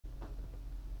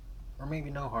Or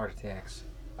maybe no heart attacks.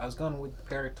 I was going with the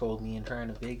parrot told me and trying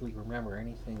to vaguely remember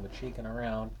anything but shaking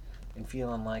around and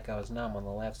feeling like I was numb on the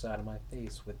left side of my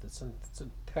face with some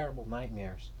terrible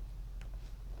nightmares.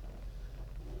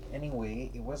 Anyway,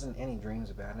 it wasn't any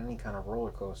dreams about any kind of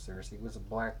roller coasters. It was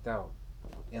blacked out.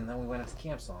 And then we went into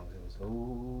camp songs. It was,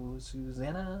 oh,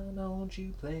 Susanna, don't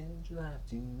you pledge your life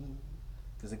to me.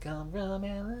 'Cause I come from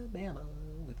Alabama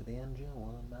with a banjo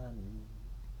on my knee.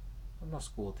 I'm no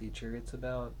school teacher. It's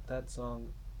about that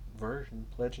song version,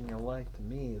 pledging your life to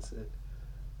me. Is it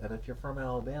that if you're from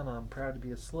Alabama, I'm proud to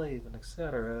be a slave, and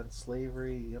etc. And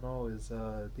slavery, is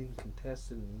being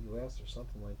contested in the U.S. or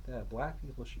something like that. Black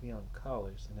people should be on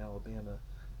collars in Alabama.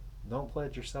 Don't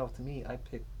pledge yourself to me. I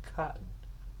pick cotton.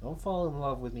 Don't fall in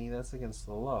love with me. That's against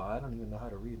the law. I don't even know how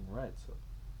to read and write. So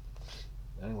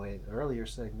anyway, earlier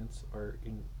segments or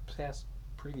in past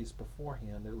previous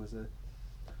beforehand, it was a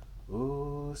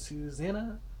oh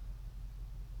Susanna.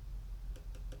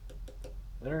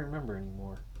 I don't remember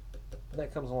anymore. But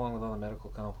that comes along with all the medical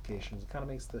complications. It kind of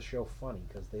makes the show funny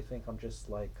because they think I'm just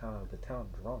like kind of the town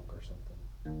drunk or something.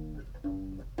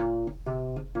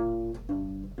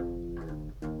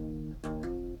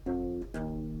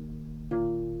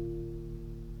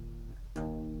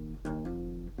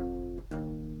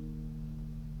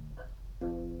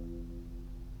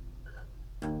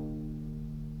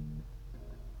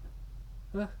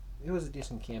 Huh, it was a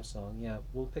decent camp song. Yeah,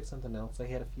 we'll pick something else. I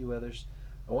had a few others.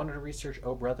 I wanted to research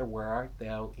 "Oh Brother, Where Art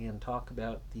Thou" and talk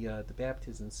about the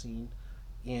baptism scene,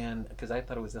 and because I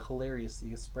thought it was a hilarious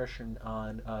the expression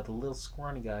on the little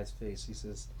scrawny guy's face. He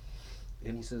says,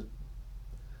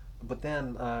 but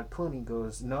then Clooney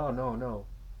goes, no, no, no,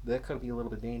 that could be a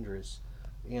little bit dangerous.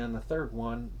 And the third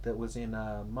one that was in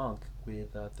Monk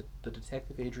with the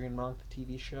detective Adrian Monk, the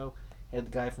TV show, had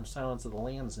the guy from Silence of the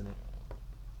Lambs in it.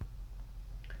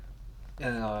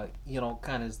 Kind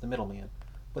of as the middleman.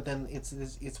 But then it's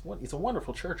a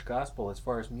wonderful church gospel as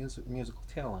far as musical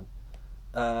talent.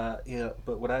 Yeah,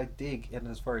 but what I dig, and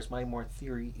as far as my more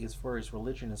theory, as far as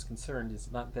religion is concerned, is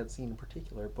not that scene in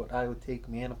particular, but I would take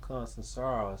 "Man of Constant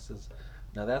Sorrow" as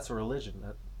now that's a religion.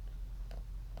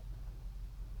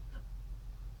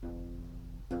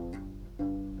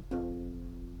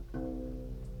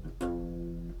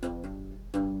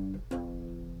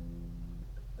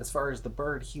 As far as the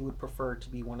bird, he would prefer to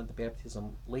be one of the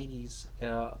baptism ladies,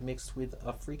 mixed with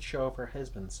a freak show of her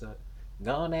husband. So,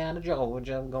 gone down to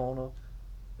Georgia, I'm gonna.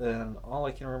 And all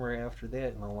I can remember after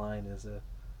that in the line is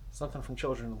something from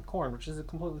Children of the Corn, which is a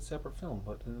completely separate film.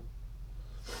 But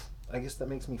I guess that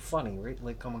makes me funny, right?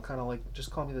 Like I'm kind of like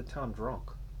just call me the town drunk.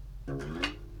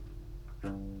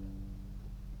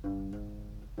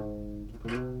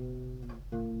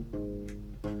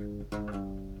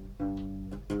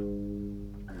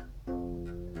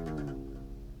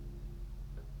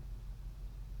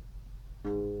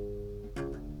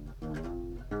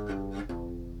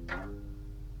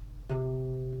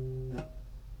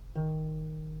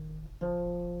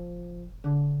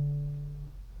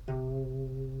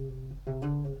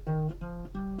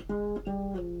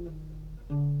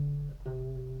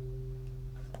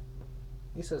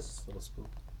 He says it's a little spooky.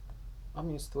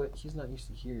 I'm used to it. He's not used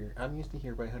to here. I'm used to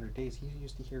here by 100 days. He's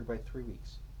used to here by 3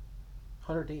 weeks.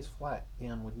 100 days flat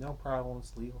and with no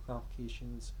problems, legal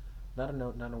complications, not a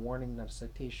note, not a warning, not a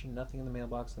citation, nothing in the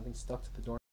mailbox, nothing stuck to the door.